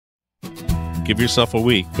give yourself a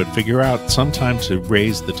week, but figure out some time to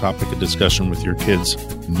raise the topic of discussion with your kids.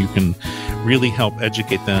 And you can really help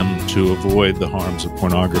educate them to avoid the harms of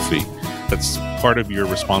pornography. That's part of your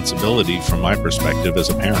responsibility from my perspective as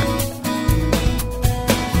a parent.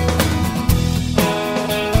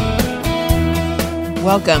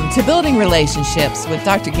 Welcome to Building Relationships with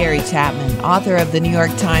Dr. Gary Chapman, author of the New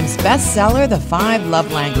York Times bestseller, The 5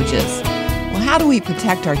 Love Languages. Well, how do we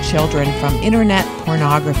protect our children from internet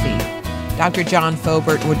pornography? Dr. John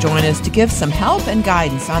Faubert will join us to give some help and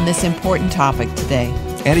guidance on this important topic today.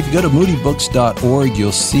 And if you go to moodybooks.org,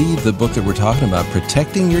 you'll see the book that we're talking about,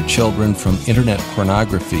 Protecting Your Children from Internet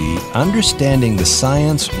Pornography, Understanding the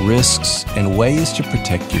Science, Risks, and Ways to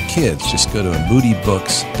Protect Your Kids. Just go to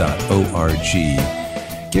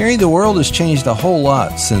moodybooks.org. Gary, the world has changed a whole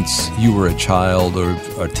lot since you were a child or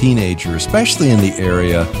a teenager, especially in the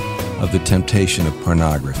area of the temptation of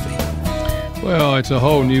pornography. Well, it's a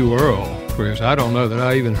whole new world, Chris. I don't know that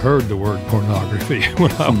I even heard the word pornography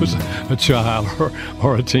when I was a child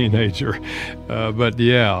or a teenager. But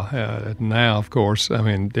now, of course, I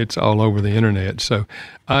mean, it's all over the internet. So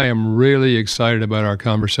I am really excited about our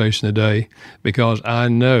conversation today because I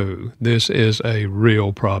know this is a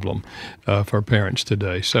real problem for parents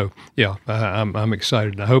today. So, I'm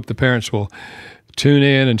excited. I hope the parents will tune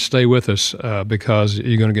in and stay with us because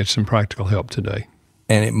you're going to get some practical help today.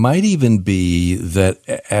 And it might even be that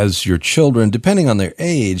as your children, depending on their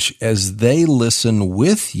age, as they listen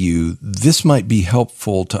with you, this might be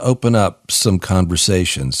helpful to open up some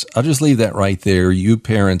conversations. I'll just leave that right there. You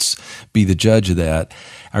parents be the judge of that.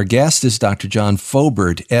 Our guest is Dr. John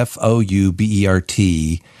Faubert,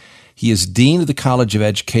 F-O-U-B-E-R-T. He is Dean of the College of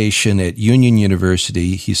Education at Union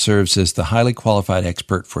University. He serves as the highly qualified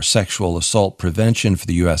expert for sexual assault prevention for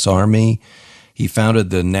the U.S. Army. He founded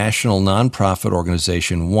the national nonprofit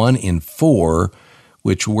organization 1 in 4,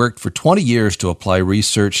 which worked for 20 years to apply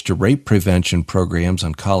research to rape prevention programs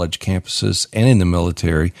on college campuses and in the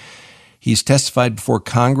military. He's testified before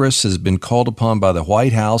Congress, has been called upon by the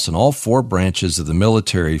White House and all 4 branches of the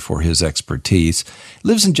military for his expertise. He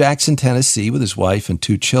lives in Jackson, Tennessee with his wife and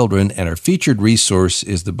 2 children, and our featured resource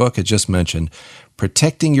is the book I just mentioned,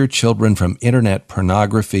 Protecting Your Children from Internet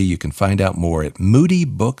Pornography. You can find out more at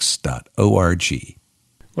moodybooks.org.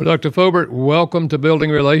 Well, Dr. Faubert, welcome to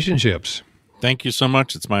Building Relationships. Thank you so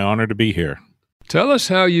much. It's my honor to be here. Tell us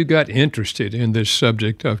how you got interested in this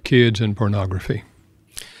subject of kids and pornography.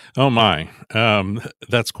 Oh, my.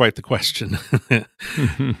 That's quite the question.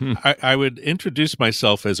 I would introduce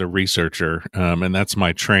myself as a researcher, and that's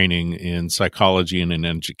my training in psychology and in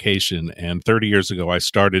education. And 30 years ago, I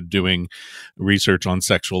started doing research on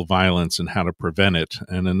sexual violence and how to prevent it.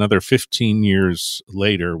 And another 15 years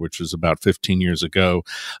later, which was about 15 years ago,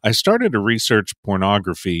 I started to research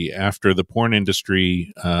pornography after the porn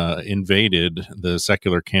industry invaded the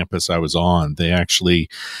secular campus I was on. They actually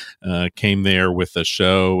came there with a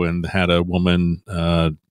show and had a woman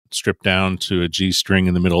stripped down to a G-string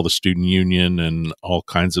in the middle of the student union and all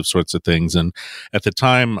kinds of sorts of things. And at the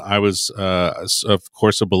time, I was, of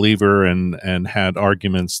course, a believer and had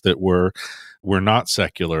arguments that were not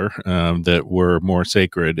secular, that were more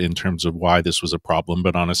sacred in terms of why this was a problem.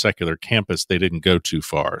 But on a secular campus, they didn't go too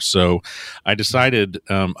far. So I decided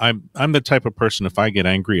I'm the type of person, if I get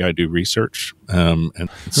angry, I do research. And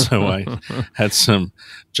so I had some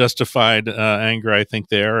justified anger, I think,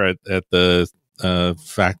 there at the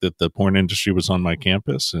fact that the porn industry was on my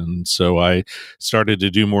campus. And so I started to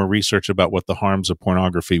do more research about what the harms of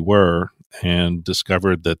pornography were and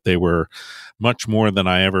discovered that they were much more than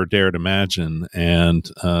I ever dared imagine, and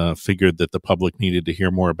figured that the public needed to hear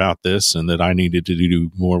more about this and that I needed to do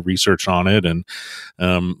more research on it. And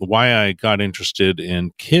why I got interested in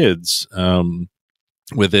kids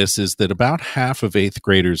with this is that about half of 8th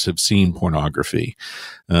graders have seen pornography,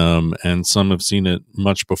 and some have seen it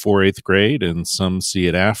much before 8th grade and some see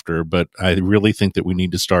it after. But I really think that we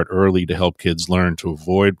need to start early to help kids learn to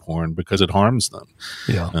avoid porn because it harms them.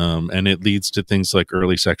 Yeah. And it leads to things like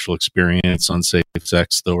early sexual experience, unsafe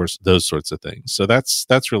sex, those sorts of things. So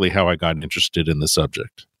that's really how I got interested in the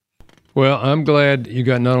subject. Well, I'm glad you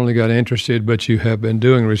not only got interested, but you have been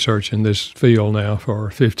doing research in this field now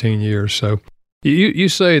for 15 years. So you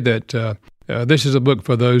say that this is a book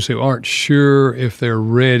for those who aren't sure if they're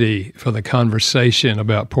ready for the conversation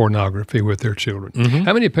about pornography with their children. Mm-hmm.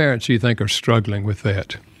 How many parents do you think are struggling with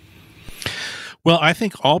that? Well, I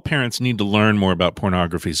think all parents need to learn more about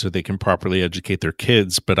pornography so they can properly educate their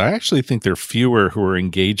kids. But I actually think there are fewer who are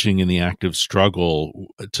engaging in the active struggle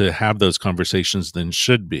to have those conversations than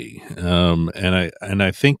should be. And I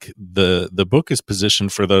think the book is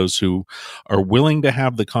positioned for those who are willing to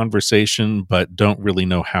have the conversation but don't really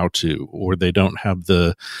know how to, or they don't have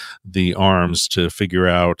the arms to figure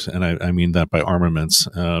out, and I mean that by armaments,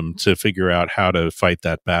 to figure out how to fight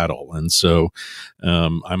that battle. And so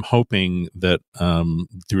I'm hoping that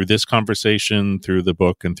through this conversation, through the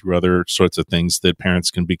book, and through other sorts of things, that parents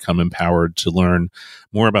can become empowered to learn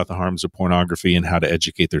more about the harms of pornography and how to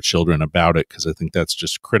educate their children about it, because I think that's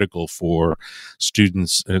just critical for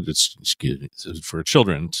students, for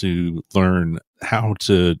children to learn how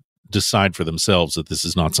to decide for themselves that this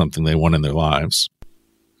is not something they want in their lives.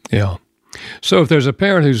 Yeah. So if there's a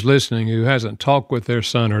parent who's listening who hasn't talked with their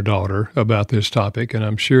son or daughter about this topic, and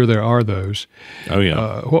I'm sure there are those,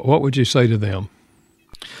 what would you say to them?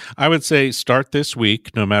 I would say start this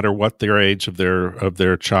week, no matter what their age of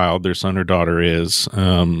their child, their son or daughter is. I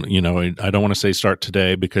don't want to say start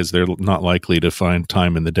today because they're not likely to find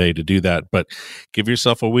time in the day to do that, but give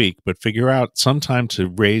yourself a week, but figure out some time to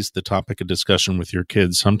raise the topic of discussion with your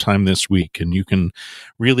kids sometime this week, and you can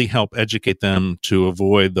really help educate them to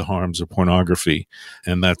avoid the harms of pornography.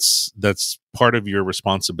 And that's part of your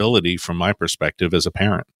responsibility from my perspective as a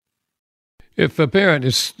parent. If a parent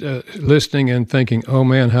is listening and thinking, "Oh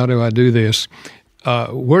man, how do I do this?"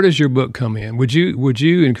 Where does your book come in? Would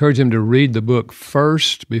you encourage them to read the book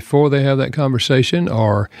first before they have that conversation,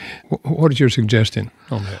 or what is your suggestion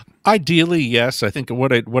on that? Ideally, yes. I think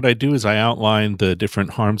what I do is I outline the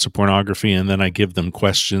different harms of pornography, and then I give them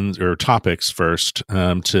questions or topics first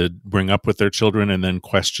to bring up with their children, and then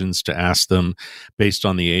questions to ask them based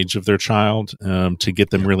on the age of their child to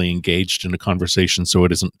get them really engaged in a conversation. So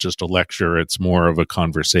it isn't just a lecture; it's more of a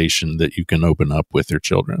conversation that you can open up with your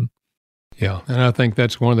children. Yeah, and I think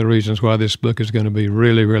that's one of the reasons why this book is going to be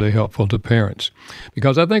really, really helpful to parents,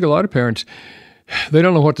 because I think a lot of parents, they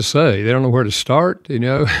don't know what to say. They don't know where to start,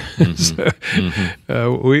 Mm-hmm.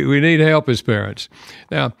 So, we need help as parents.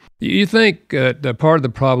 Now, you think that part of the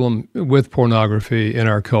problem with pornography in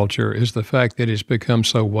our culture is the fact that it's become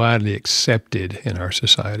so widely accepted in our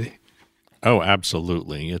society? Oh,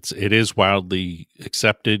 absolutely. It is wildly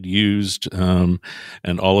accepted, used, and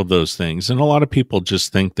all of those things. And a lot of people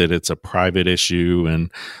just think that it's a private issue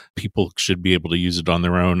and people should be able to use it on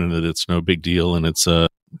their own, and that it's no big deal, and it's a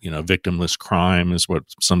victimless crime is what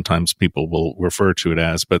sometimes people will refer to it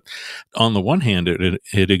as. But on the one hand,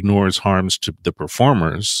 it ignores harms to the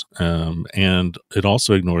performers, and it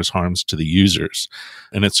also ignores harms to the users.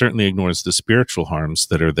 And it certainly ignores the spiritual harms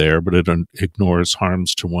that are there, but it ignores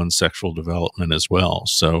harms to one's sexual development as well.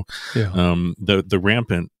 So the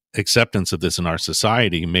rampant acceptance of this in our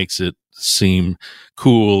society makes it seem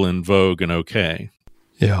cool and vogue and okay.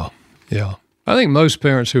 Yeah. I think most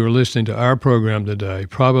parents who are listening to our program today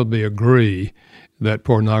probably agree that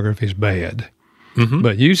pornography is bad. Mm-hmm.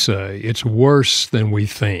 But you say it's worse than we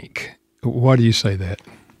think. Why do you say that?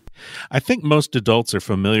 I think most adults are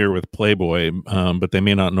familiar with Playboy, but they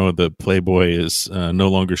may not know that Playboy is no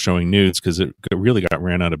longer showing nudes because it really got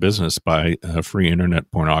ran out of business by free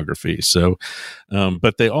internet pornography. So,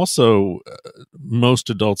 but they also,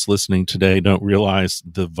 most adults listening today don't realize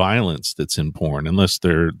the violence that's in porn unless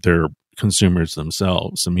they're consumers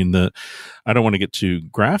themselves. I mean, I don't want to get too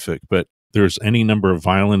graphic, but there's any number of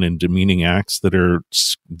violent and demeaning acts that are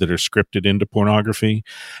scripted into pornography.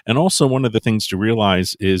 And also one of the things to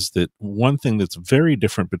realize is that one thing that's very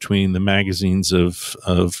different between the magazines of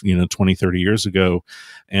 20, 30 years ago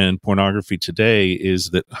and pornography today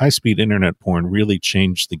is that high-speed internet porn really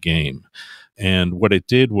changed the game. And what it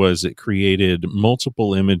did was it created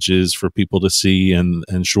multiple images for people to see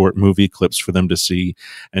and short movie clips for them to see.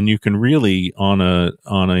 And you can really, on a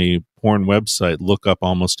porn website, look up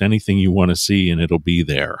almost anything you want to see and it'll be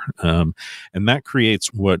there. And that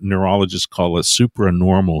creates what neurologists call a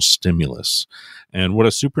supranormal stimulus. And what a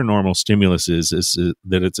supranormal stimulus is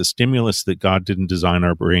that it's a stimulus that God didn't design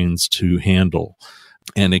our brains to handle.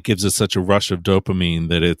 And it gives us such a rush of dopamine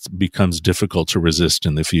that it becomes difficult to resist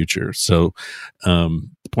in the future. So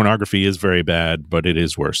pornography is very bad, but it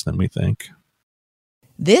is worse than we think.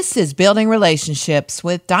 This is Building Relationships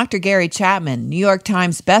with Dr. Gary Chapman, New York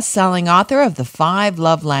Times best-selling author of The 5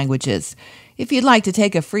 Love Languages. If you'd like to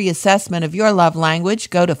take a free assessment of your love language,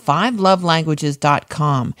 go to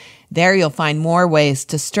 5lovelanguages.com. There you'll find more ways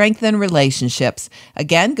to strengthen relationships.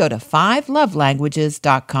 Again, go to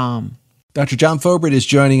 5lovelanguages.com. Dr. John Forbert is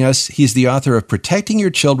joining us. He's the author of Protecting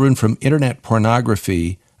Your Children from Internet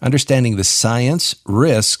Pornography, understanding the science,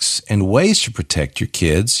 risks, and ways to protect your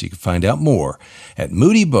kids. You can find out more at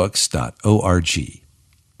moodybooks.org.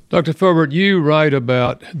 Dr. Filbert, you write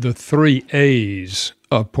about the 3 A's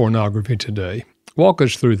of pornography today. Walk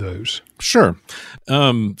us through those. Sure.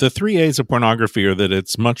 The 3 A's of pornography are that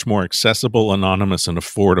it's much more accessible, anonymous, and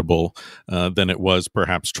affordable than it was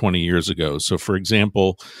perhaps 20 years ago. So, for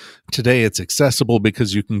example, today it's accessible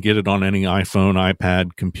because you can get it on any iPhone,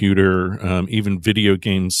 iPad, computer, even video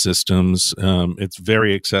game systems. It's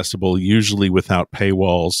very accessible, usually without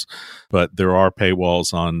paywalls, but there are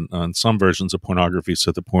paywalls on some versions of pornography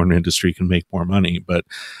so the porn industry can make more money. But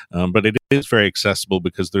it is very accessible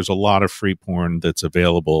because there's a lot of free porn that's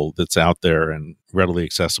available, that's out there and readily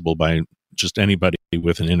accessible by just anybody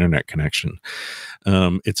with an internet connection.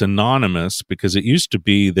 It's anonymous because it used to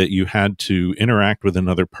be that you had to interact with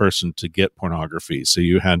another person to get pornography. So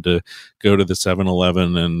you had to go to the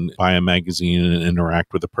 7-Eleven and buy a magazine and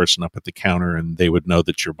interact with the person up at the counter, and they would know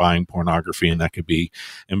that you're buying pornography, and that could be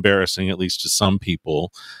embarrassing, at least to some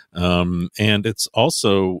people. And it's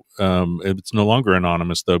also, it's no longer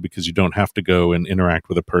anonymous, though, because you don't have to go and interact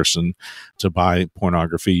with a person to buy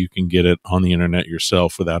pornography. You can get it on the internet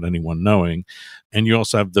yourself without anyone knowing. And you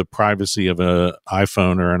also have the privacy of an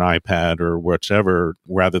iPhone or an iPad or whichever,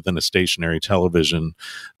 rather than a stationary television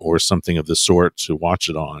or something of the sort to watch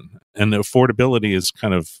it on. And the affordability is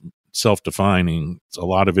kind of self-defining. A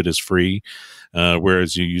lot of it is free,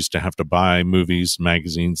 whereas you used to have to buy movies,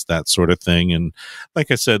 magazines, that sort of thing. And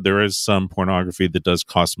like I said, there is some pornography that does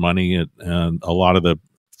cost money, and a lot of the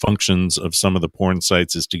functions of some of the porn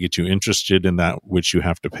sites is to get you interested in that which you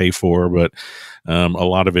have to pay for, but a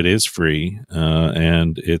lot of it is free,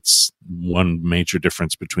 and it's one major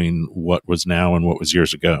difference between what was now and what was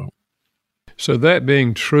years ago. So that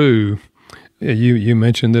being true, you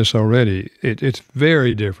mentioned this already, it's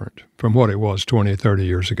very different from what it was 20 or 30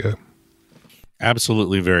 years ago.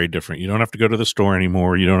 Absolutely very different. You don't have to go to the store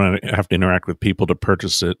anymore. You don't have to interact with people to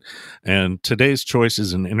purchase it. And today's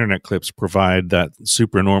choices in internet clips provide that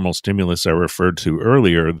supernormal stimulus I referred to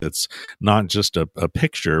earlier. That's not just a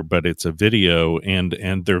picture, but it's a video, and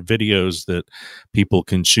they're videos that people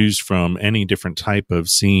can choose from any different type of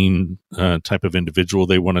scene, type of individual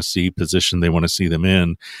they want to see, position they want to see them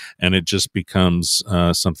in. And it just becomes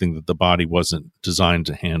something that the body wasn't designed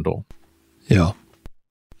to handle. Yeah.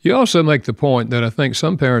 You also make the point that I think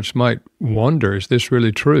some parents might wonder, is this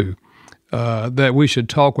really true, that we should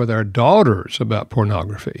talk with our daughters about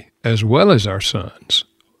pornography as well as our sons.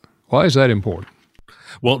 Why is that important?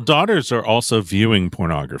 Well, daughters are also viewing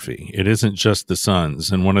pornography. It isn't just the sons.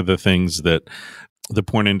 And one of the things that the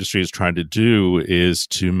porn industry has tried to do is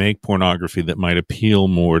to make pornography that might appeal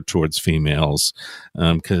more towards females,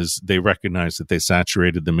 because they recognize that they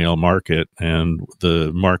saturated the male market, and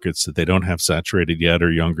the markets that they don't have saturated yet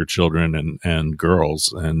are younger children and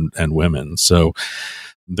girls and women. So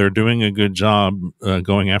they're doing a good job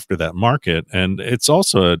going after that market. And it's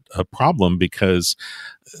also a problem because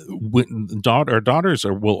our daughters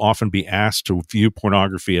will often be asked to view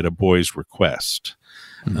pornography at a boy's request.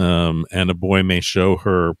 And a boy may show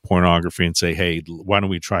her pornography and say, hey, why don't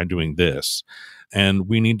we try doing this? And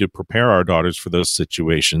we need to prepare our daughters for those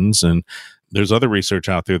situations. And there's other research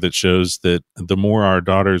out there that shows that the more our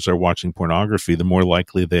daughters are watching pornography, the more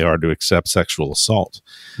likely they are to accept sexual assault.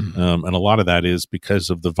 And a lot of that is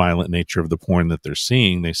because of the violent nature of the porn that they're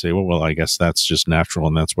seeing. They say, well, I guess that's just natural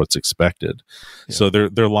and that's what's expected. Yeah. So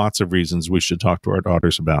there are lots of reasons we should talk to our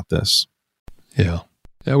daughters about this. Yeah.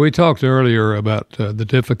 Now, we talked earlier about the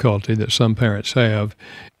difficulty that some parents have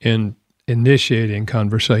in initiating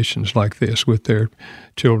conversations like this with their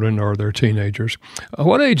children or their teenagers.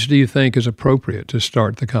 What age do you think is appropriate to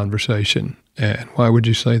start the conversation, and why would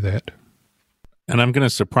you say that? And I'm going to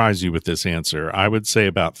surprise you with this answer. I would say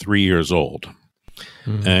about 3 years old.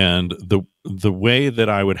 Mm-hmm. And the way that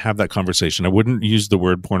I would have that conversation, I wouldn't use the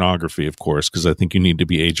word pornography, of course, because I think you need to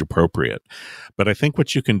be age appropriate. But I think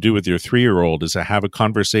what you can do with your 3-year-old is to have a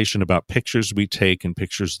conversation about pictures we take and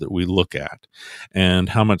pictures that we look at, and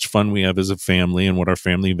how much fun we have as a family and what our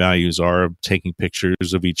family values are of taking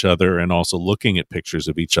pictures of each other and also looking at pictures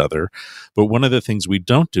of each other. But one of the things we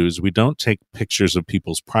don't do is we don't take pictures of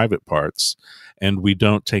people's private parts, and we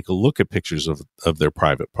don't take a look at pictures of their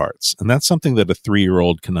private parts. And that's something that a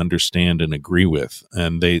 3-year-old can understand and agree with.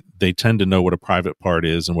 And they tend to know what a private part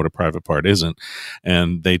is and what a private part isn't.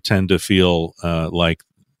 And they tend to feel like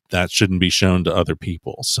that shouldn't be shown to other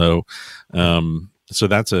people. So So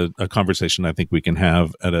that's a conversation I think we can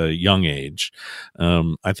have at a young age.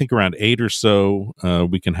 I think around 8 or so,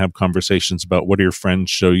 we can have conversations about what do your friends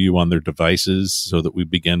show you on their devices, so that we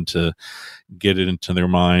begin to get it into their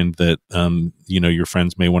mind that, your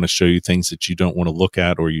friends may want to show you things that you don't want to look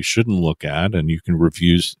at or you shouldn't look at, and you can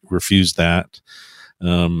refuse that.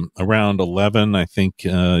 Around 11, I think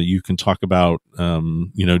you can talk about,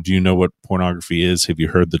 do you know what pornography is? Have you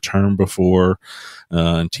heard the term before?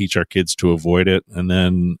 And teach our kids to avoid it. And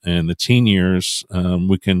then in the teen years,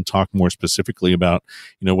 we can talk more specifically about,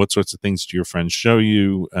 what sorts of things do your friends show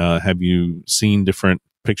you? Have you seen different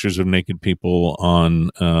pictures of naked people on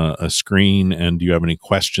a screen? And do you have any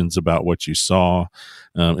questions about what you saw?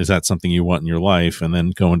 Is that something you want in your life? And then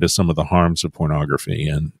go into some of the harms of pornography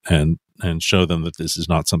and show them that this is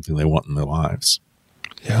not something they want in their lives.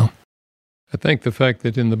 Yeah. I think the fact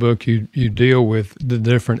that in the book you deal with the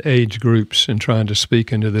different age groups and trying to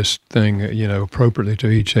speak into this thing, appropriately to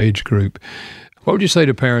each age group. What would you say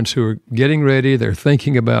to parents who are getting ready, they're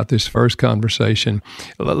thinking about this first conversation?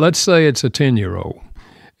 Let's say it's a 10-year-old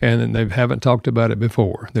and they haven't talked about it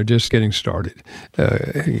before. They're just getting started.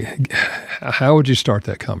 How would you start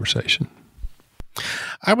that conversation?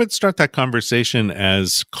 I would start that conversation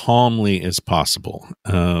as calmly as possible.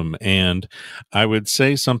 And I would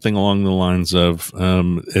say something along the lines of,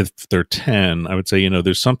 if they're 10, I would say,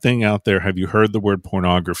 there's something out there. Have you heard the word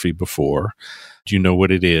pornography before? Do you know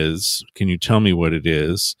what it is? Can you tell me what it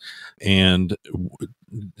is? And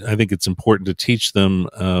I think it's important to teach them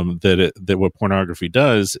that what pornography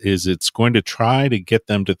does is it's going to try to get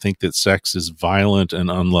them to think that sex is violent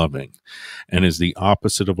and unloving and is the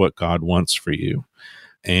opposite of what God wants for you.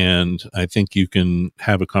 And I think you can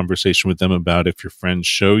have a conversation with them about, if your friends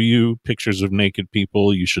show you pictures of naked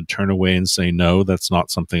people, you should turn away and say, no, that's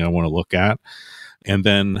not something I want to look at. And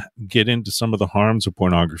then get into some of the harms of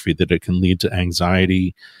pornography, that it can lead to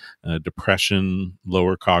anxiety, depression,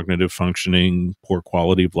 lower cognitive functioning, poor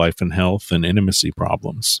quality of life and health, and intimacy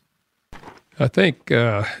problems. I think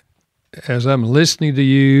as I'm listening to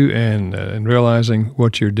you and realizing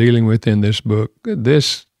what you're dealing with in this book,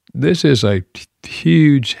 this is a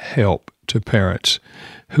huge help to parents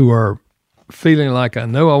who are feeling like, I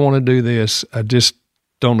know I want to do this, I just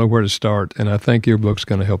don't know where to start, and I think your book's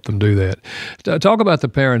going to help them do that. Talk about the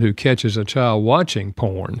parent who catches a child watching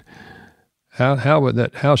porn. How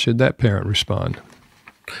should that parent respond?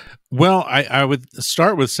 Well, I would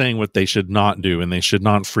start with saying what they should not do, and they should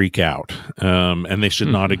not freak out, and they should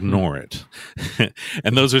not ignore it.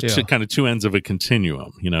 And those are kind of two ends of a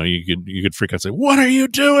continuum. You could freak out and say, "What are you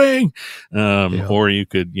doing?" Or you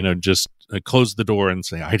could, just close the door and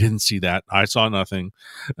say, "I didn't see that. I saw nothing."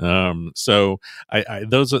 So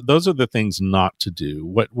those are the things not to do.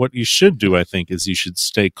 What you should do, I think, is you should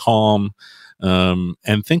stay calm,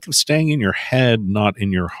 and think of staying in your head, not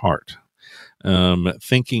in your heart.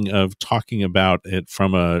 Thinking of talking about it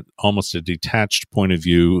from almost a detached point of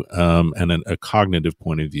view, and a cognitive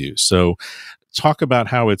point of view. So talk about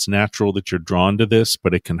how it's natural that you're drawn to this,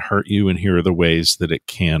 but it can hurt you, and here are the ways that it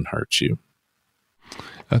can hurt you.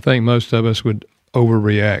 I think most of us would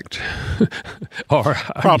overreact. Or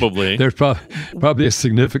probably. There's probably a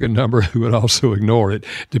significant number who would also ignore it,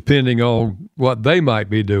 depending on what they might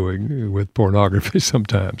be doing with pornography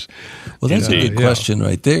sometimes. Well, that's a good question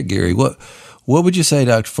right there, Gary. What would you say,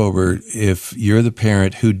 Dr. Fobert, if you're the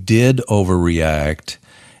parent who did overreact,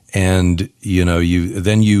 and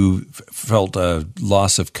you felt a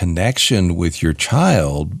loss of connection with your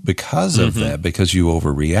child because of that, because you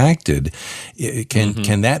overreacted?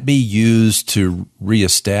 Can that be used to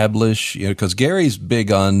reestablish? Because Gary's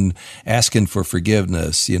big on asking for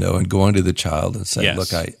forgiveness, and going to the child and saying,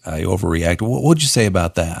 "Look, I overreacted." What would you say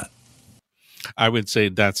about that? I would say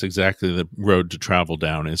that's exactly the road to travel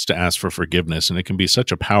down, is to ask for forgiveness. And it can be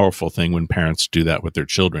such a powerful thing when parents do that with their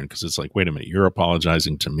children, because it's like, wait a minute, you're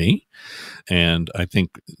apologizing to me? And I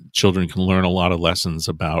think children can learn a lot of lessons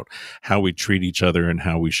about how we treat each other and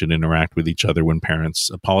how we should interact with each other when parents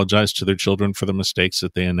apologize to their children for the mistakes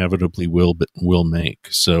that they inevitably will make.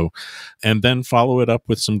 So, and then follow it up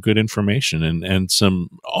with some good information and some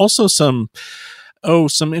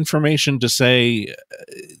information to say,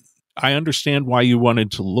 I understand why you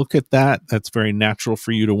wanted to look at that. That's very natural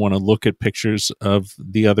for you to want to look at pictures of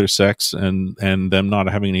the other sex and them not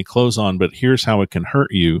having any clothes on, but here's how it can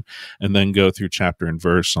hurt you, and then go through chapter and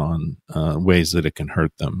verse on ways that it can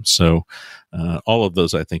hurt them. So all of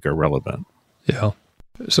those, I think, are relevant. Yeah.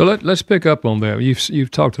 So let's pick up on that.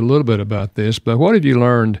 You've talked a little bit about this, but what have you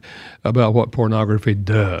learned about what pornography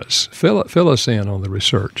does? Fill us in on the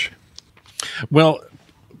research. Well,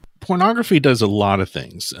 pornography does a lot of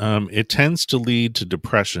things. It tends to lead to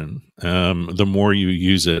depression the more you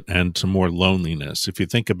use it, and to more loneliness. If you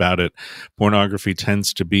think about it, pornography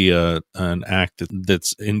tends to be an act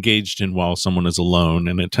that's engaged in while someone is alone,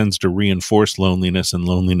 and it tends to reinforce loneliness, and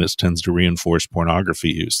loneliness tends to reinforce pornography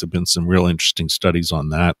use. There have been some real interesting studies on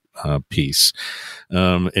that piece.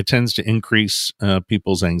 It tends to increase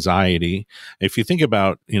people's anxiety. If you think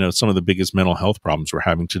about, some of the biggest mental health problems we're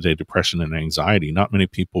having today, depression and anxiety, not many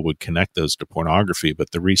people would connect those to pornography,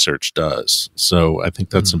 but the research does. So I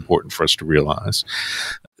think that's important for us to realize.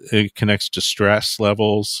 It connects to stress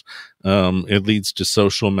levels. It leads to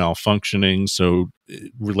social malfunctioning. So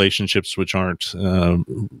relationships which aren't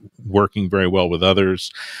working very well with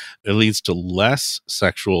others. It leads to less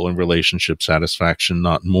sexual and relationship satisfaction,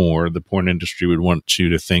 not more. The porn industry would want you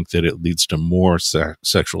to think that it leads to more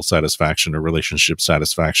sexual satisfaction or relationship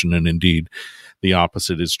satisfaction. And indeed, the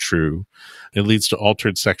opposite is true. It leads to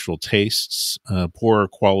altered sexual tastes, poorer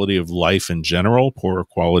quality of life in general, poorer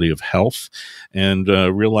quality of health, and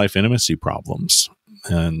real-life intimacy problems.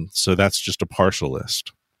 And so that's just a partial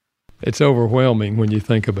list. It's overwhelming when you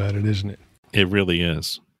think about it, isn't it? It really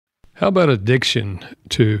is. How about addiction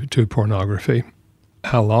to pornography?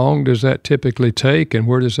 How long does that typically take, and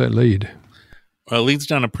where does that lead? Well, it leads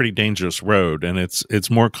down a pretty dangerous road, and it's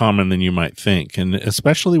more common than you might think, and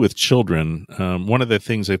especially with children. One of the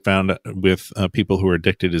things I found with people who are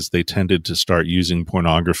addicted is they tended to start using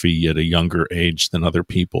pornography at a younger age than other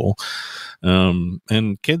people.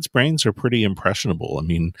 And kids' brains are pretty impressionable. I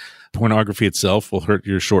mean, pornography itself will hurt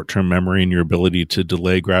your short-term memory and your ability to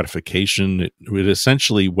delay gratification. It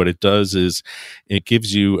essentially, what it does is it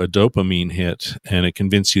gives you a dopamine hit, and it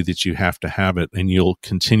convinces you that you have to have it, and you'll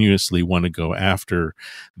continuously want to go after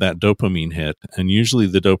that dopamine hit. And usually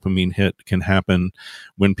the dopamine hit can happen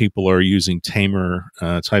when people are using tamer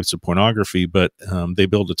types of pornography, but they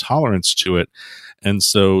build a tolerance to it. And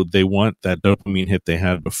so they want that dopamine hit they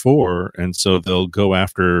had before. And so they'll go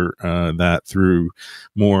after that through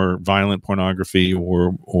more violent pornography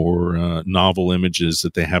or novel images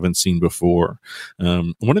that they haven't seen before.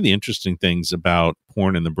 One of the interesting things about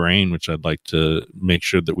porn in the brain, which I'd like to make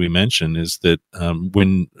sure that we mention, is that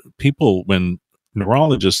when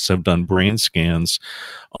neurologists have done brain scans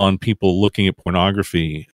on people looking at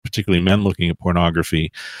pornography, particularly men looking at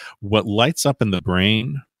pornography, what lights up in the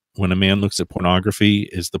brain when a man looks at pornography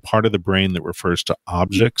is the part of the brain that refers to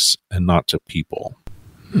objects and not to people.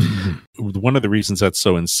 Mm-hmm. One of the reasons that's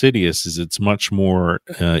so insidious is it's much more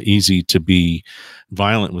easy to be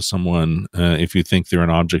violent with someone if you think they're an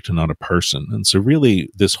object and not a person. And so really,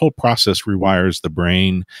 this whole process rewires the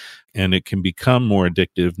brain, and it can become more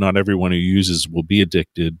addictive. Not everyone who uses will be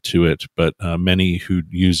addicted to it, but many who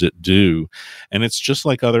use it do. And it's just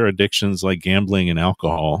like other addictions like gambling and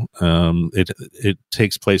alcohol. It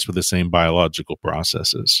takes place with the same biological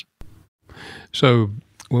processes. So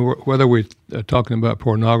whether we're talking about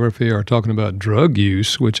pornography or talking about drug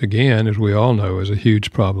use, which again, as we all know, is a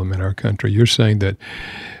huge problem in our country, you're saying that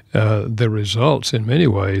the results in many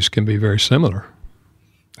ways can be very similar.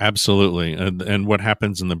 Absolutely. And what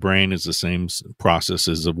happens in the brain is the same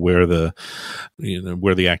processes of where the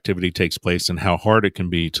activity takes place and how hard it can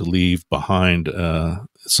be to leave behind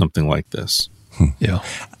something like this. Yeah.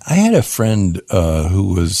 I had a friend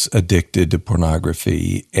who was addicted to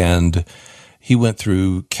pornography, and he went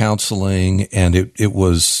through counseling, and it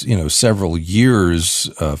was, several years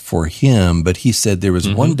for him. But he said there was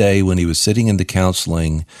one day when he was sitting in the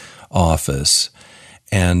counseling office,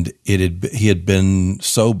 and he had been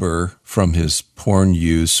sober from his porn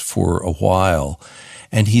use for a while.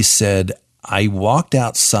 And he said, I walked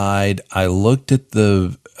outside, I looked at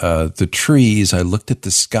the trees, I looked at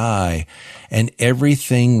the sky, and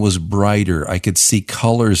everything was brighter. I could see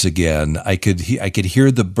colors again. I could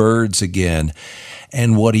hear the birds again.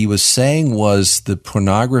 And what he was saying was the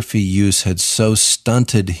pornography use had so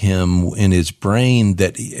stunted him in his brain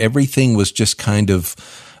that everything was just kind of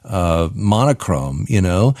monochrome,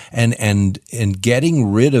 and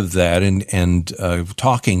getting rid of that and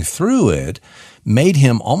talking through it made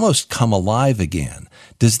him almost come alive again.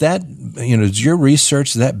 Does that, does your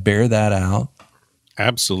research, does that bear that out?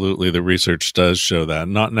 Absolutely. The research does show that.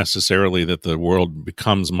 Not necessarily that the world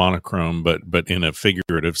becomes monochrome, but in a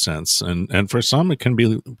figurative sense. And for some, it can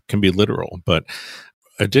be literal. But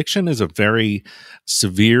addiction is a very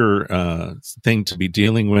severe thing to be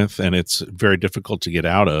dealing with, and it's very difficult to get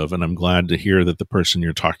out of. And I'm glad to hear that the person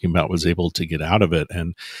you're talking about was able to get out of it.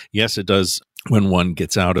 And yes, it does when one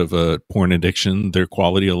gets out of a porn addiction, their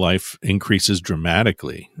quality of life increases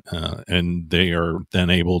dramatically, and they are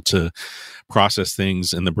then able to process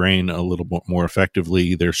things in the brain a little bit more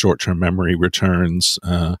effectively. Their short-term memory returns,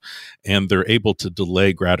 and they're able to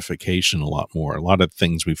delay gratification a lot more. A lot of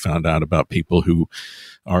things we found out about people who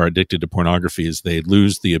are addicted to pornography is they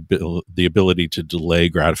lose the ability to delay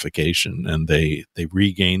gratification, and they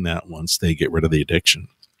regain that once they get rid of the addiction.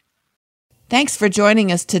 Thanks for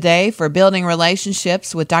joining us today for Building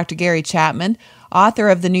Relationships with Dr. Gary Chapman, author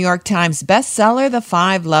of the New York Times bestseller, The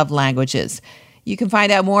 5 Love Languages. You can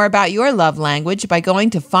find out more about your love language by going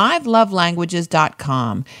to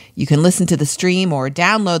 5lovelanguages.com. You can listen to the stream or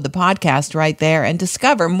download the podcast right there and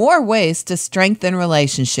discover more ways to strengthen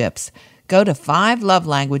relationships. Go to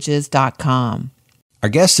 5lovelanguages.com. Our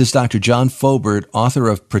guest is Dr. John Faubert, author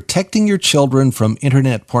of Protecting Your Children from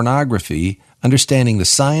Internet Pornography, Understanding the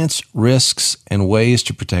Science, Risks, and Ways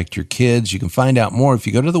to Protect Your Kids. You can find out more if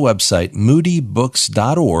you go to the website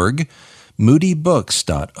moodybooks.org,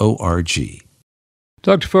 moodybooks.org.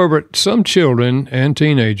 Dr. Faubert, some children and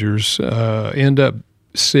teenagers end up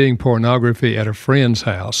seeing pornography at a friend's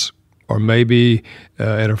house or maybe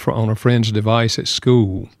on a friend's device at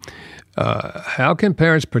school. How can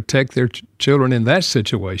parents protect their children in that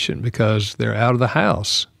situation because they're out of the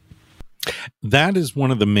house? That is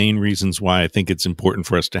one of the main reasons why I think it's important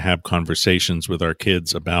for us to have conversations with our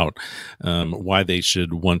kids about why they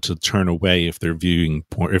should want to turn away if they're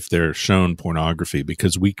if they're shown pornography,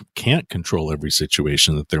 because we can't control every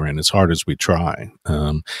situation that they're in as hard as we try.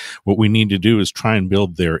 What we need to do is try and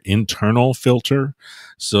build their internal filter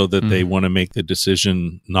so that they want to make the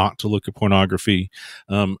decision not to look at pornography.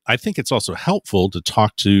 I think it's also helpful to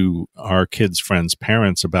talk to our kids' friends'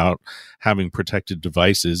 parents about having protected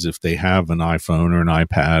devices if they have an iPhone or an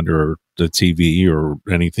iPad or the TV or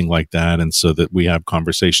anything like that. And so that we have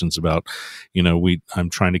conversations about,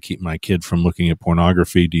 I'm trying to keep my kid from looking at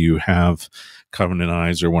pornography. Do you have Covenant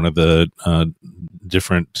Eyes or one of the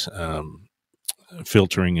different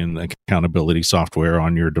filtering and accountability software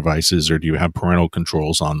on your devices, or do you have parental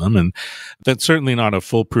controls on them? And that's certainly not a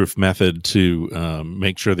foolproof method to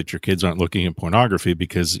make sure that your kids aren't looking at pornography,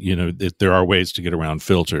 because there are ways to get around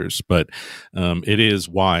filters, but it is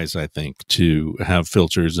wise, I think, to have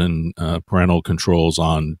filters and parental controls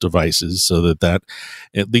on devices so that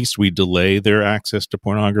at least we delay their access to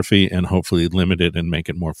pornography and hopefully limit it and make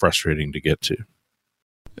it more frustrating to get to.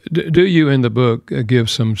 Do you, in the book, give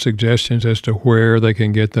some suggestions as to where they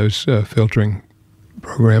can get those filtering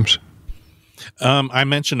programs? I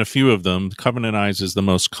mentioned a few of them. Covenant Eyes is the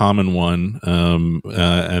most common one,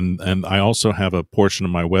 and I also have a portion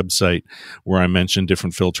of my website where I mention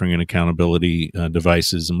different filtering and accountability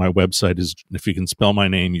devices. And my website is, if you can spell my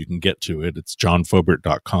name, you can get to it. It's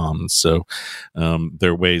johnfaubert.com. So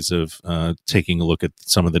there are ways of taking a look at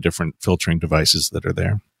some of the different filtering devices that are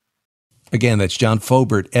there. Again, that's John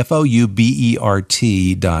Faubert, FOUBERT.com.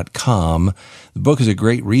 The book is a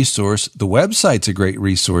great resource. The website's a great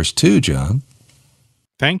resource too, John.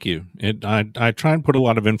 Thank you. I try and put a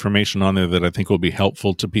lot of information on there that I think will be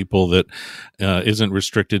helpful to people, that isn't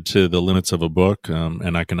restricted to the limits of a book,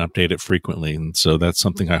 and I can update it frequently. And so that's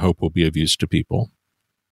something I hope will be of use to people.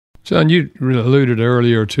 John, you alluded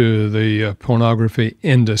earlier to the pornography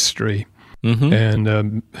industry. Mm-hmm.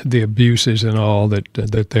 And the abuses and all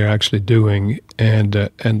that they're actually doing, and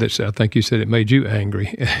this, I think you said it made you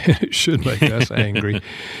angry. It should make us angry.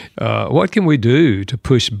 What can we do to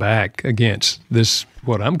push back against this,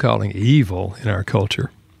 what I'm calling evil in our culture?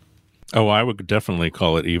 Oh, I would definitely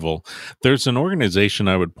call it evil. There's an organization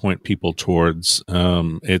I would point people towards.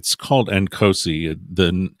 It's called NCOSE,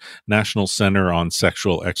 the National Center on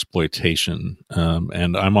Sexual Exploitation.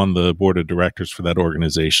 And I'm on the board of directors for that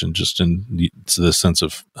organization, just in the sense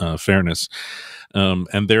of fairness.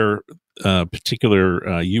 And their particular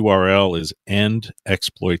URL is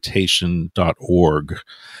endexploitation.org.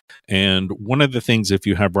 And one of the things, if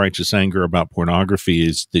you have righteous anger about pornography,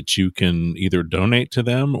 is that you can either donate to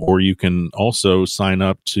them, or you can also sign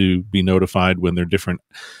up to be notified when there are different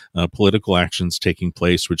political actions taking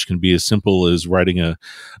place, which can be as simple as writing a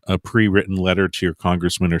pre-written letter to your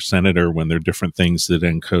congressman or senator when there are different things that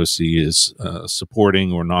NCOSE is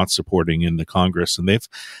supporting or not supporting in the Congress. And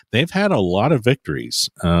they've had a lot of victories.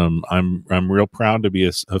 I'm real proud to be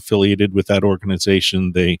affiliated with that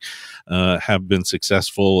organization. They have been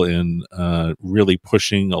successful in really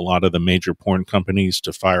pushing a lot of the major porn companies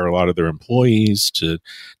to fire a lot of their employees, to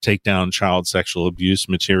take down child sexual abuse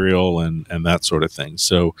material and that sort of thing.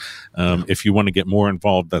 So if you want to get more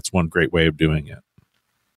involved, that's one great way of doing it.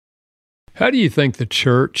 How do you think the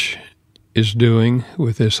church is doing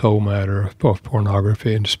with this whole matter of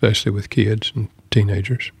pornography, and especially with kids and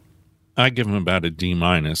teenagers? I give them about a D-,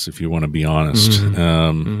 if you want to be honest.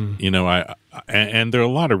 And there are a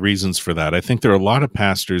lot of reasons for that. I think there are a lot of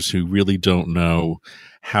pastors who really don't know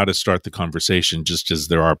how to start the conversation, just as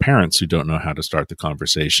there are parents who don't know how to start the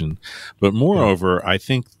conversation. But moreover, I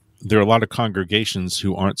think there are a lot of congregations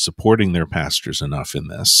who aren't supporting their pastors enough in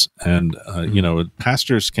this. And,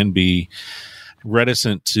 pastors can be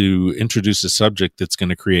reticent to introduce a subject that's going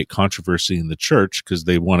to create controversy in the church because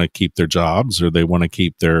they want to keep their jobs or they want to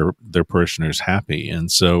keep their parishioners happy.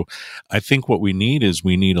 And so I think what we need is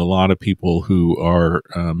a lot of people who are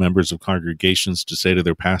members of congregations to say to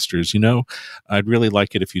their pastors, I'd really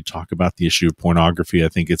like it if you talk about the issue of pornography. I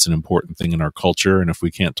think it's an important thing in our culture. And if we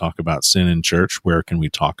can't talk about sin in church, where can we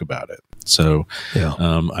talk about it? So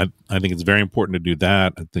I think it's very important to do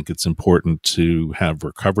that. I think it's important to have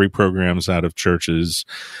recovery programs out of churches,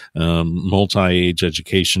 multi-age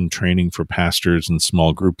education training for pastors and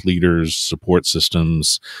small group leaders, support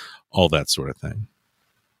systems, all that sort of thing.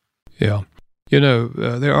 Yeah.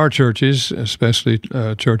 There are churches, especially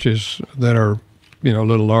churches that are, a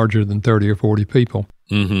little larger than 30 or 40 people.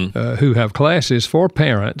 Who have classes for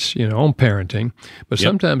parents, on parenting. But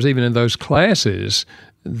sometimes even in those classes,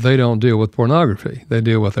 they don't deal with pornography. They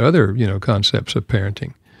deal with other, concepts of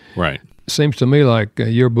parenting. Right. Seems to me like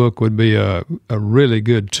your book would be a really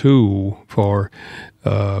good tool for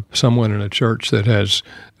someone in a church that has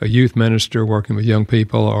a youth minister working with young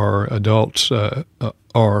people or adults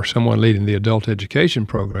or someone leading the adult education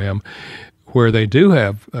program where they do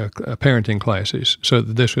have parenting classes, so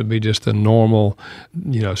that this would be just a normal,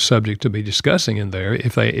 subject to be discussing in there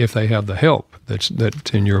if they have the help that's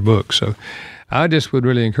in your book. So I just would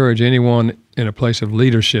really encourage anyone in a place of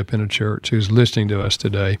leadership in a church who's listening to us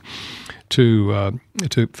today to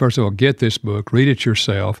first of all get this book, read it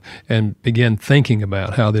yourself, and begin thinking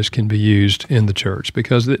about how this can be used in the church,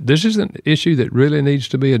 because this is an issue that really needs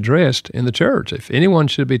to be addressed in the church. If anyone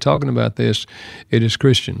should be talking about this, it is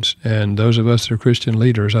Christians, and those of us that are Christian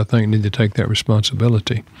leaders, I think, need to take that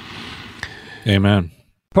responsibility. Amen.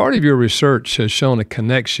 Part of your research has shown a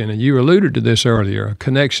connection, and you alluded to this earlier, a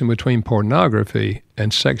connection between pornography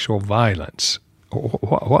and sexual violence.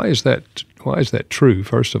 Why is that? Why is that true,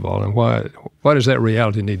 first of all, and why does that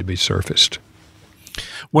reality need to be surfaced?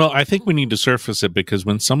 Well, I think we need to surface it because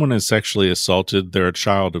when someone is sexually assaulted, they're a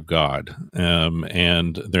child of God,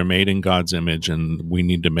 and they're made in God's image, and we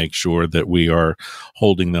need to make sure that we are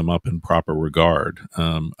holding them up in proper regard.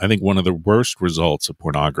 I think one of the worst results of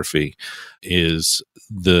pornography is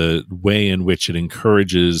the way in which it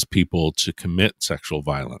encourages people to commit sexual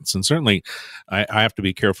violence. And certainly, I have to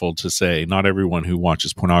be careful to say not everyone who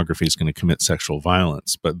watches pornography is going to commit sexual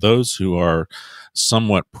violence, but those who are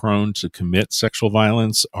somewhat prone to commit sexual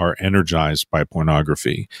violence are energized by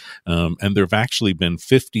pornography. And there have actually been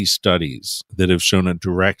 50 studies that have shown a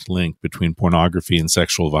direct link between pornography and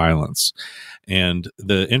sexual violence. And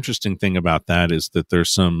the interesting thing about that is that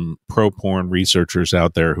there's some pro-porn researchers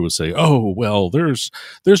out there who will say, oh, well, there's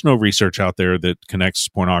no research out there that connects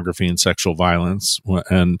pornography and sexual violence.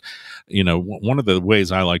 And, one of the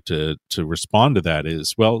ways I like to respond to that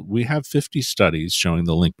is, well, we have 50 studies showing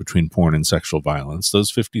the link between porn and sexual violence.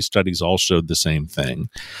 Those 50 studies all showed the same thing.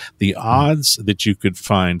 The odds that you could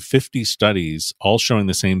find 50 studies all showing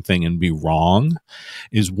the same thing and be wrong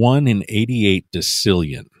is 1 in 88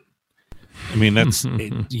 decillion. I mean, that's,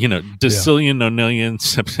 decillion, nonillion,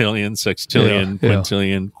 septillion, sextillion,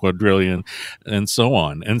 quintillion, quadrillion, and so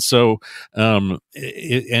on. And so, and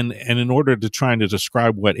in order to try to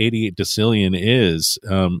describe what 88 decillion is,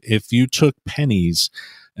 if you took pennies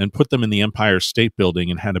and put them in the Empire State Building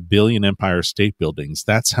and had 1 billion Empire State Buildings,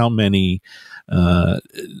 that's how many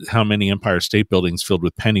Empire State Buildings filled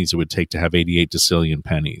with pennies it would take to have 88 decillion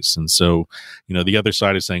pennies. And so, the other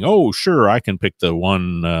side is saying, oh, sure, I can pick the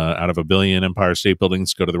one out of 1 billion Empire State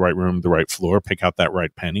Buildings, go to the right room, the right floor, pick out that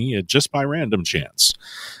right penny just by random chance.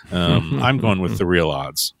 I'm going with the real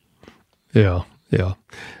odds. Yeah.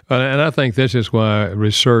 And I think this is why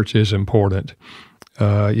research is important.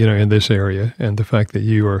 In this area, and the fact that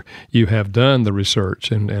you have done the research,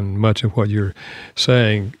 and much of what you're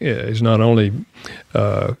saying is not only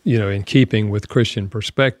in keeping with Christian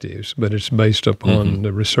perspectives, but it's based upon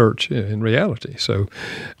the research in reality. So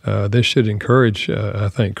this should encourage, I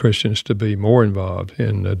think, Christians to be more involved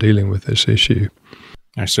in dealing with this issue.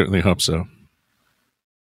 I certainly hope so.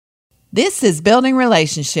 This is Building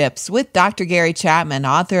Relationships with Dr. Gary Chapman,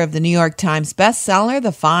 author of the New York Times bestseller,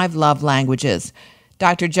 The 5 Love Languages.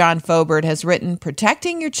 Dr. John Fobert has written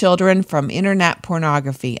Protecting Your Children from Internet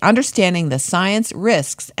Pornography, Understanding the Science,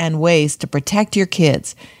 Risks, and Ways to Protect Your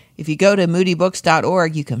Kids. If you go to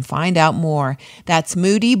moodybooks.org, you can find out more. That's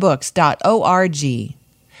moodybooks.org.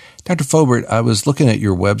 Dr. Fobert, I was looking at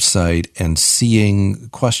your website and seeing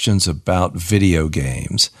questions about video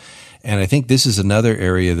games. And I think this is another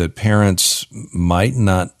area that parents might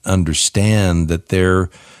not understand, that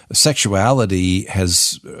their sexuality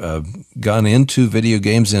has gone into video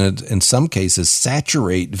games and in some cases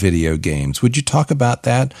saturate video games. Would you talk about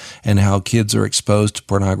that and how kids are exposed to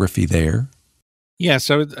pornography there? Yeah,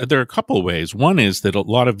 so there are a couple of ways. One is that a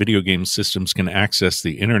lot of video game systems can access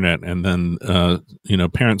the internet, and then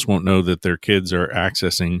parents won't know that their kids are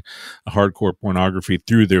accessing hardcore pornography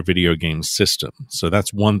through their video game system. So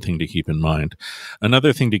that's one thing to keep in mind.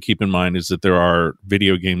 Another thing to keep in mind is that there are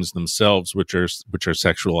video games themselves which are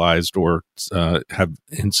sexualized or have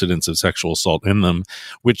incidents of sexual assault in them,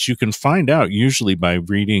 which you can find out usually by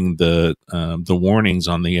reading the warnings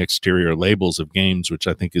on the exterior labels of games, which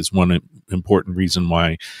I think is one important reason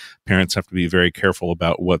why parents have to be very careful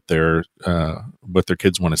about what their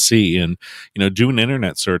kids want to see, and do an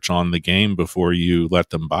internet search on the game before you let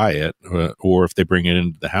them buy it, or if they bring it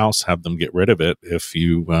into the house, have them get rid of it if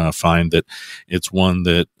you find that it's one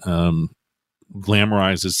that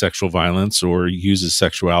glamorizes sexual violence or uses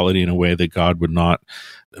sexuality in a way that God would not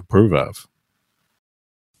approve of.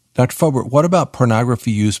 Dr. Fobert, what about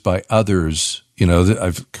pornography used by others?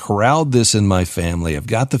 I've corralled this in my family. I've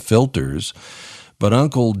got the filters, but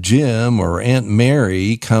Uncle Jim or Aunt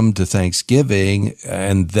Mary come to Thanksgiving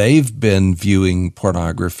and they've been viewing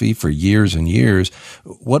pornography for years and years.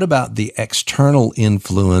 What about the external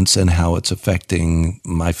influence and how it's affecting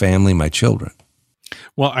my family, my children?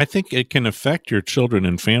 Well, I think it can affect your children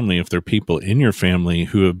and family if there are people in your family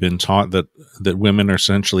who have been taught that women are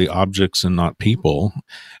essentially objects and not people,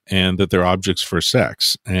 and that they're objects for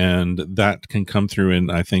sex. And that can come through in,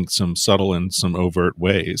 I think, some subtle and some overt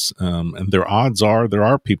ways. And there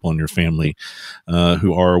are people in your family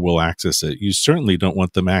who will access it. You certainly don't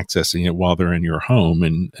want them accessing it while they're in your home.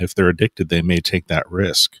 And if they're addicted, they may take that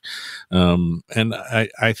risk. And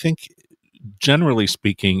I think, generally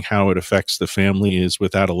speaking, how it affects the family is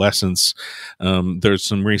with adolescence. There's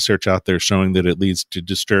some research out there showing that it leads to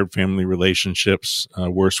disturbed family relationships,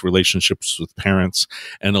 worse relationships with parents,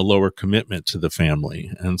 and a lower commitment to the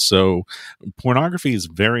family. And so pornography is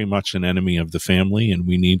very much an enemy of the family, and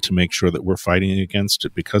we need to make sure that we're fighting against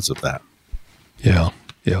it because of that. Yeah.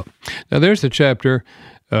 Now, there's a chapter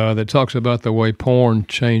that talks about the way porn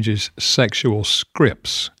changes sexual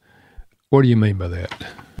scripts. What do you mean by that?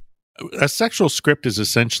 A sexual script is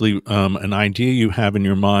essentially an idea you have in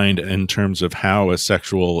your mind in terms of how a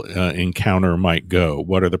sexual encounter might go.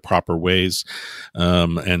 What are the proper ways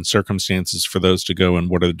and circumstances for those to go, and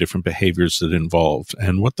what are the different behaviors that involved?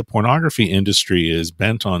 And what the pornography industry is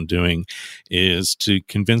bent on doing is to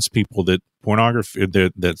convince people that pornography,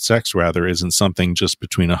 that sex rather, isn't something just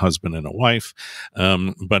between a husband and a wife,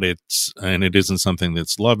 but it isn't something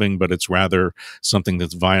that's loving, but it's rather something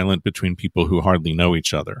that's violent between people who hardly know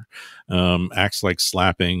each other. Acts like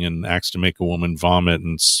slapping and acts to make a woman vomit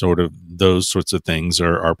and sort of those sorts of things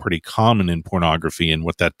are pretty common in pornography. And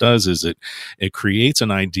what that does is it creates an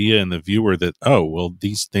idea in the viewer that, oh, well,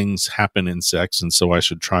 these things happen in sex, and so I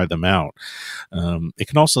should try them out. It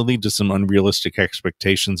can also lead to some unrealistic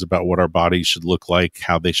expectations about what our bodies should look like,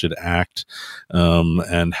 how they should act,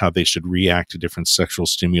 and how they should react to different sexual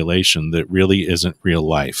stimulation that really isn't real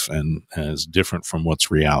life and is different from what's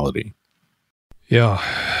reality. Yeah.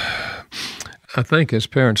 I think as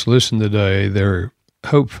parents listen today, they're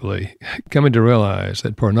hopefully coming to realize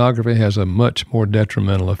that pornography has a much more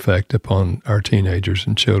detrimental effect upon our teenagers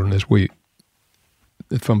and children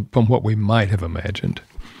from what we might have imagined.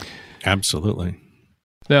 Absolutely.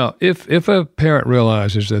 Now, if a parent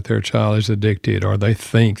realizes that their child is addicted, or they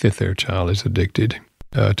think that their child is addicted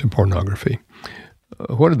to pornography,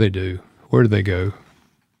 what do they do? Where do they go?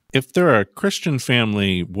 If they're a Christian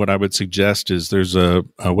family, what I would suggest is there's a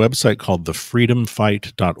website called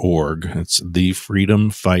thefreedomfight.org. It's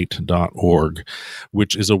thefreedomfight.org,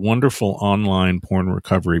 which is a wonderful online porn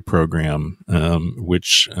recovery program,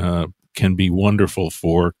 which can be wonderful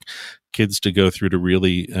for kids to go through to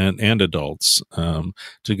really, and adults,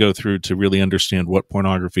 to go through to really understand what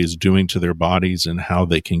pornography is doing to their bodies and how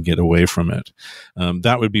they can get away from it.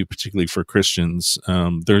 That would be particularly for Christians.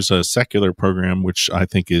 There's a secular program, which I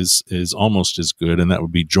think is almost as good, and that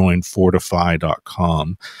would be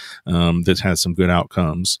joinfortify.com, that has some good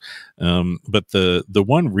outcomes. But the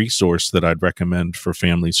one resource that I'd recommend for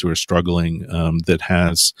families who are struggling, that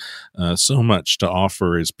has so much to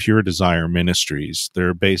offer, is Pure Desire Ministries.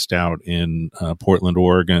 They're based out in Portland,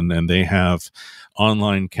 Oregon, and they have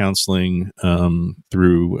online counseling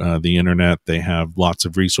through the internet. They have lots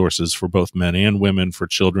of resources for both men and women, for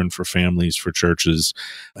children, for families, for churches.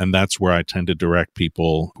 And that's where I tend to direct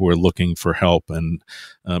people who are looking for help and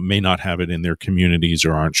may not have it in their communities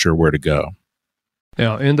or aren't sure where to go.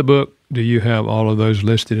 Now, in the book, do you have all of those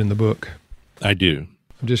listed in the book? I do.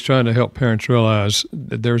 I'm just trying to help parents realize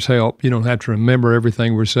that there's help. You don't have to remember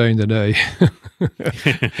everything we're saying today.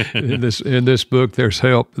 in this book, there's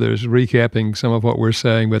help. There's recapping some of what we're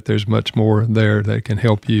saying, but there's much more there that can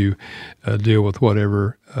help you deal with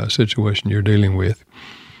whatever situation you're dealing with.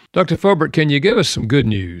 Dr. Forbert, can you give us some good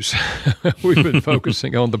news? We've been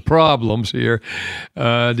focusing on the problems here.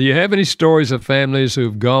 Do you have any stories of families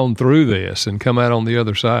who've gone through this and come out on the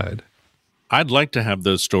other side? I'd like to have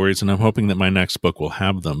those stories, and I'm hoping that my next book will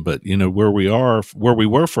have them. But, you know, where we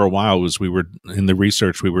were for a while was we were in the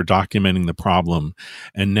research, we were documenting the problem,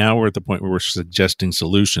 and now we're at the point where we're suggesting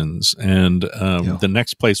solutions. And the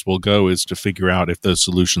next place we'll go is to figure out if those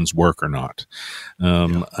solutions work or not.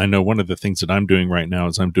 I know one of the things that I'm doing right now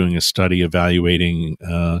is I'm doing a study evaluating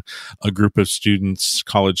a group of students,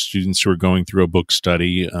 college students, who are going through a book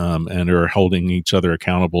study and are holding each other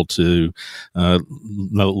accountable to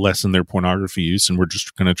lessen their pornography use, and we're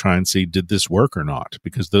just going to try and see, did this work or not,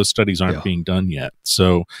 because those studies aren't being done yet.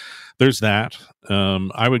 So there's that.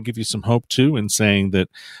 I would give you some hope too in saying that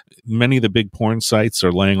many of the big porn sites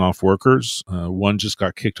are laying off workers. One just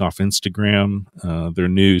got kicked off Instagram. Their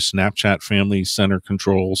new Snapchat Family Center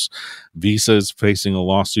controls. Visa is facing a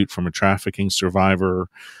lawsuit from a trafficking survivor.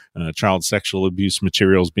 Child sexual abuse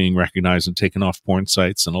materials being recognized and taken off porn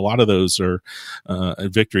sites. And a lot of those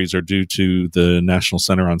victories are due to the National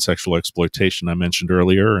Center on Sexual Exploitation I mentioned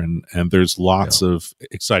earlier. And there's lots of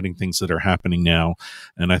exciting things that are happening now.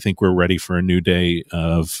 And I think we're ready for a new day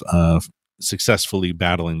of successfully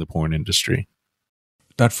battling the porn industry.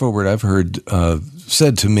 Dr. Forbert, I've heard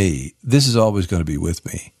said to me, this is always going to be with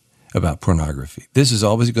me about pornography. This is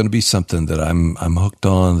always going to be something that I'm hooked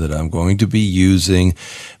on, that I'm going to be using,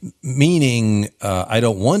 meaning I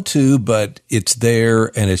don't want to, but it's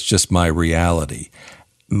there and it's just my reality.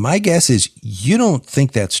 My guess is you don't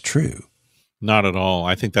think that's true. Not at all.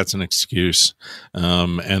 I think that's an excuse.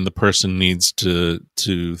 And the person needs to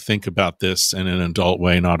think about this in an adult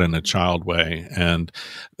way, not in a child way, and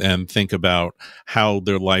think about how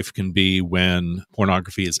their life can be when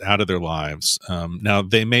pornography is out of their lives. Now,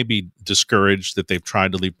 they may be discouraged that they've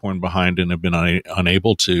tried to leave porn behind and have been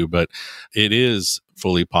unable to, but it is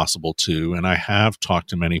fully possible to. And I have talked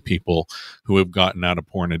to many people who have gotten out of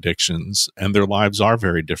porn addictions, and their lives are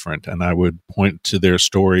very different. And I would point to their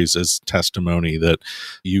stories as testimony that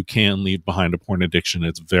you can leave behind a porn addiction.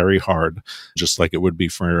 It's very hard, just like it would be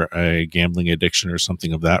for a gambling addiction or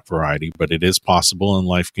something of that variety, but it is possible and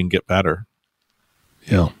life can get better.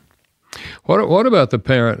 Yeah. What about the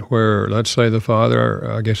parent where, let's say the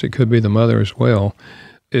father, I guess it could be the mother as well,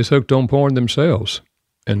 is hooked on porn themselves,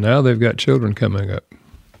 and now they've got children coming up?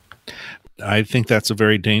 I think that's a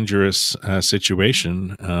very dangerous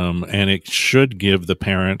situation, and it should give the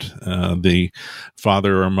parent, the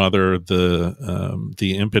father or mother,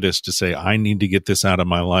 the impetus to say, I need to get this out of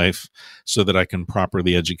my life so that I can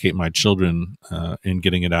properly educate my children in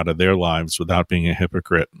getting it out of their lives without being a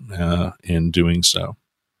hypocrite in doing so.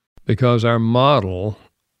 Because our model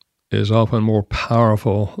is often more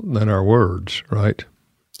powerful than our words, right?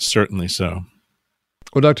 Certainly so.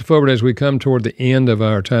 Well, Dr. Forbert, as we come toward the end of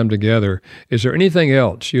our time together, is there anything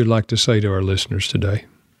else you'd like to say to our listeners today?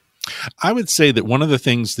 I would say that one of the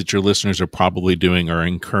things that your listeners are probably doing are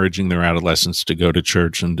encouraging their adolescents to go to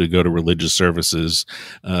church and to go to religious services,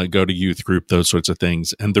 go to youth group, those sorts of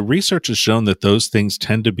things. And the research has shown that those things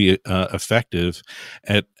tend to be effective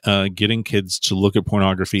at getting kids to look at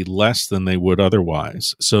pornography less than they would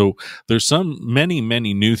otherwise. So there's many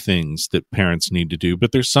new things that parents need to do,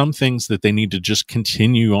 but there's some things that they need to just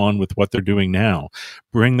continue on with what they're doing now.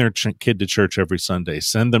 Bring their kid to church every Sunday,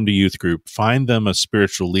 send them to youth group, find them a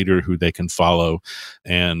spiritual leader who they can follow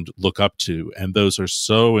and look up to. And those are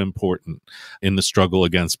so important in the struggle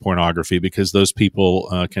against pornography, because those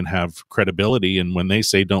people can have credibility. And when they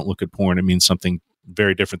say don't look at porn, it means something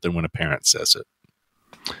very different than when a parent says it.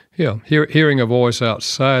 Yeah, hearing a voice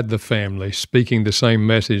outside the family speaking the same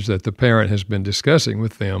message that the parent has been discussing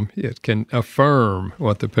with them, it can affirm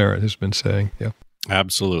what the parent has been saying. Yeah,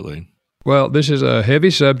 absolutely. Well, this is a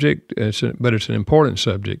heavy subject, but it's an important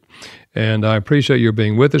subject. And I appreciate your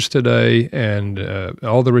being with us today and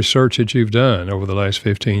all the research that you've done over the last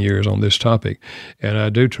 15 years on this topic. And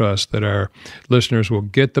I do trust that our listeners will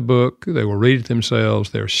get the book, they will read it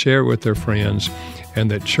themselves, they'll share it with their friends,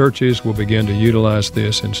 and that churches will begin to utilize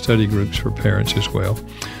this in study groups for parents as well.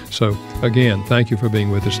 So again, thank you for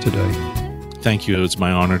being with us today. Thank you. It's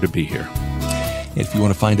my honor to be here. If you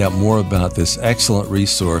want to find out more about this excellent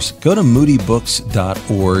resource, go to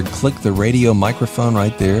moodybooks.org, click the radio microphone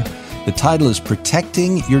right there. The title is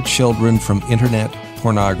Protecting Your Children from Internet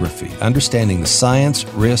Pornography, Understanding the Science,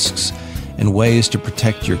 Risks, and Ways to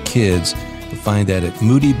Protect Your Kids. You'll find that at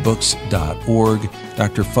moodybooks.org.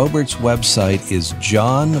 Dr. Faubert's website is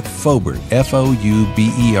John Faubert,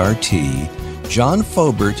 F-O-U-B-E-R-T,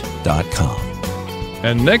 johnfaubert.com.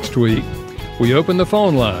 And next week, we open the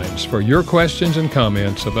phone lines for your questions and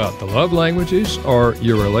comments about the love languages or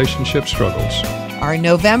your relationship struggles. Our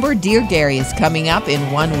November Dear Gary is coming up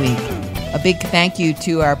in 1 week. A big thank you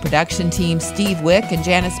to our production team, Steve Wick and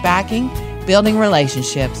Janice Backing. Building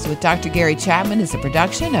Relationships with Dr. Gary Chapman is a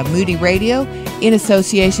production of Moody Radio in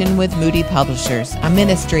association with Moody Publishers, a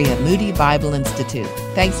ministry of Moody Bible Institute.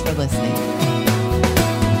 Thanks for listening.